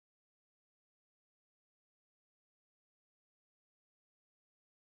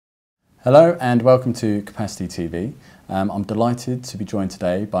Hello and welcome to Capacity TV. I'm delighted to be joined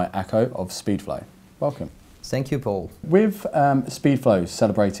today by Ako of Speedflow. Welcome. Thank you, Paul. With Speedflow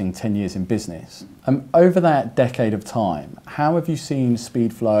celebrating 10 years in business, over that decade of time, how have you seen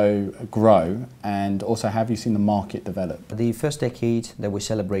Speedflow grow and also have you seen the market develop? The first decade that we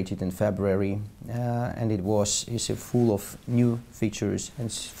celebrated in February and is full of new features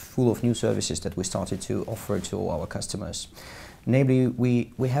and full of new services that we started to offer to our customers. Namely,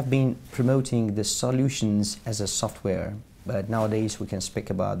 we have been promoting the solutions as a software, but nowadays we can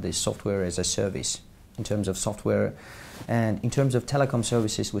speak about the software as a service in terms of software. And in terms of telecom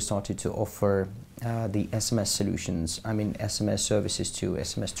services, we started to offer the SMS solutions, SMS services to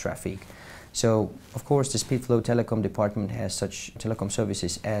SMS traffic. So, of course, the Speedflow Telecom department has such telecom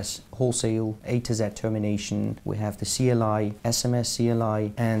services as wholesale, A to Z termination, we have the CLI, SMS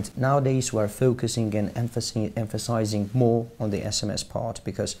CLI, and nowadays we are focusing and emphasizing more on the SMS part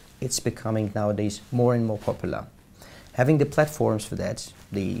because it's becoming nowadays more and more popular. Having the platforms for that,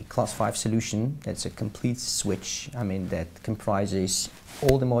 the Class 5 solution, that's a complete switch, that comprises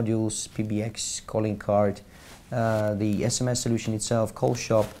all the modules, PBX, calling card, the SMS solution itself, call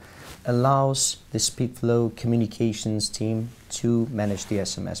shop, allows the Speedflow communications team to manage the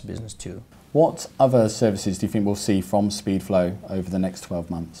SMS business too. What other services do you think we'll see from Speedflow over the next 12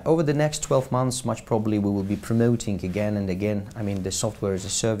 months? Over the next 12 months, much probably we will be promoting again and again, the software as a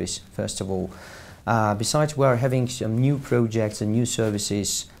service, first of all. Besides, we are having some new projects and new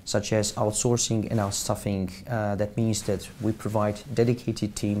services such as outsourcing and outstaffing. That means that we provide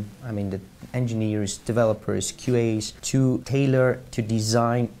dedicated team, the engineers, developers, QAs, to tailor, to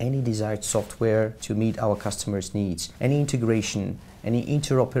design any desired software to meet our customers' needs. Any integration, any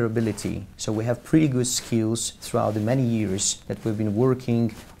interoperability. So we have pretty good skills throughout the many years that we've been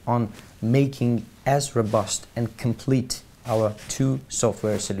working on making as robust and complete our two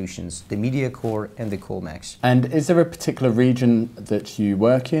software solutions, the Media Core and the CallMax. And is there a particular region that you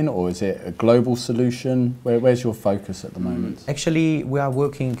work in, or is it a global solution? Where's your focus at the moment? Actually, we are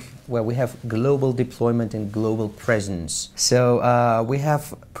working where we have global deployment and global presence. So we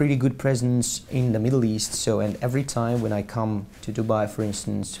have pretty good presence in the Middle East. And every time when I come to Dubai, for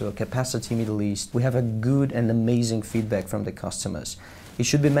instance, to a Capacity Middle East, we have a good and amazing feedback from the customers. It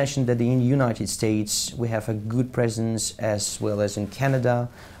should be mentioned that in the United States we have a good presence as well as in Canada.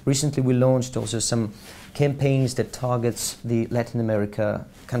 Recently we launched also some campaigns that targets the Latin America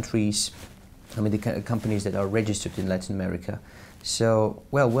countries, the companies that are registered in Latin America. So,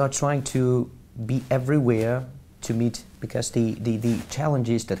 we are trying to be everywhere to meet, because the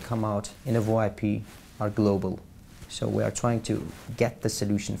challenges that come out in a VoIP are global. So we are trying to get the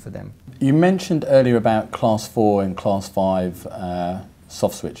solution for them. You mentioned earlier about Class 4 and Class 5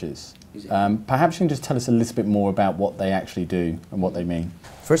 soft switches. Perhaps you can just tell us a little bit more about what they actually do and what they mean.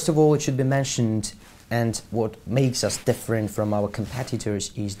 First of all, it should be mentioned, and what makes us different from our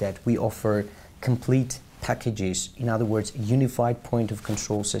competitors is that we offer complete packages, in other words, unified point of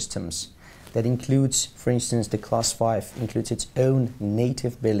control systems. That includes, for instance, the Class 5 includes its own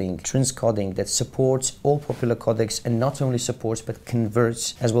native billing, transcoding that supports all popular codecs, and not only supports but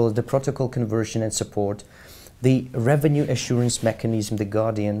converts, as well as the protocol conversion and support. The revenue assurance mechanism, the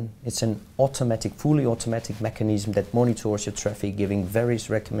Guardian, it's an automatic, fully automatic mechanism that monitors your traffic, giving various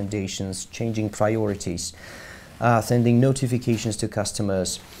recommendations, changing priorities, sending notifications to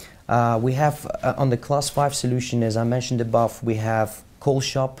customers. We have on the Class 5 solution, as I mentioned above, we have call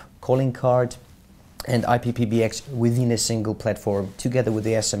shop, calling card, and IPPBX within a single platform together with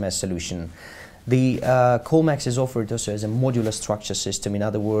the SMS solution. The CallMax is offered also as a modular structure system. In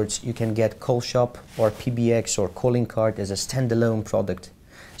other words, you can get call shop or PBX or calling card as a standalone product.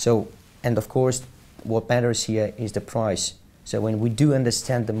 So, and of course, what matters here is the price. So when we do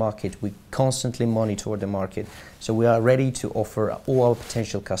understand the market, we constantly monitor the market. So we are ready to offer all our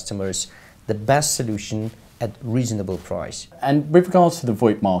potential customers the best solution at reasonable price. And with regards to the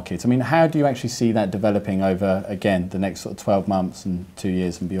VoIP market, how do you actually see that developing over, again, the next 12 months and 2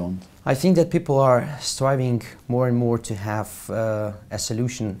 years and beyond? I think that people are striving more and more to have a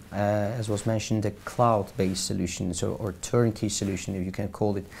solution, as was mentioned, a cloud-based solution, or turnkey solution, if you can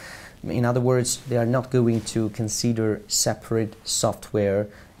call it. In other words, they are not going to consider separate software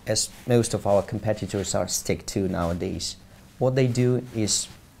as most of our competitors are stick to nowadays. What they do is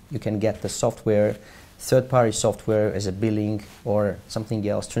you can get the software, third-party software as a billing or something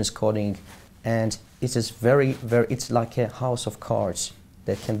else, transcoding, and it's just it's like a house of cards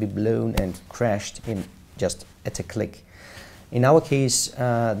that can be blown and crashed in just at a click. In our case,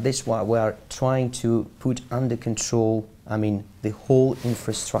 this one we are trying to put under control, the whole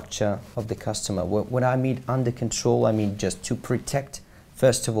infrastructure of the customer. When I mean under control, I mean just to protect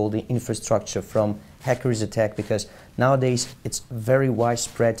first of all, the infrastructure from hackers attack, because nowadays it's very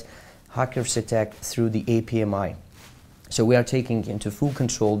widespread hackers attack through the APMI. So we are taking into full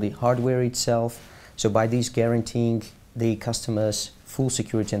control the hardware itself, so by this guaranteeing the customers full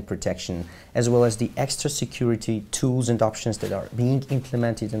security and protection, as well as the extra security tools and options that are being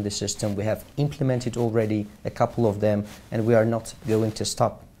implemented in the system. We have implemented already a couple of them, and we are not going to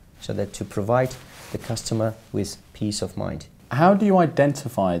stop, so that to provide the customer with peace of mind. How do you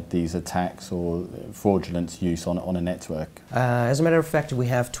identify these attacks or fraudulent use on a network? As a matter of fact, we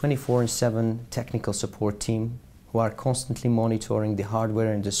have 24/7 technical support team who are constantly monitoring the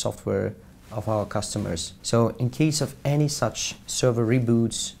hardware and the software of our customers. So in case of any such server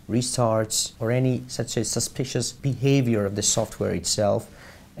reboots, restarts, or any such a suspicious behavior of the software itself,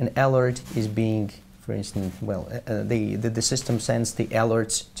 an alert is being, for instance, the system sends the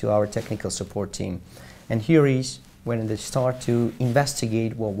alerts to our technical support team. And here is when they start to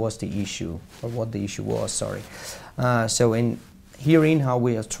investigate what was the issue, or what the issue was, sorry. So herein how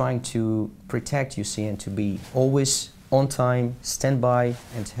we are trying to protect, you see, and to be always on time, stand by,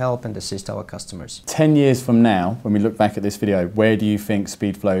 and help and assist our customers. 10 years from now, when we look back at this video, where do you think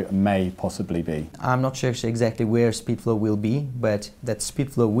Speedflow may possibly be? I'm not sure exactly where Speedflow will be, but that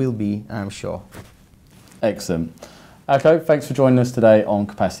Speedflow will be, I'm sure. Excellent. Ako, thanks for joining us today on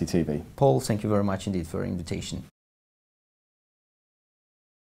Capacity TV. Paul, thank you very much indeed for your invitation.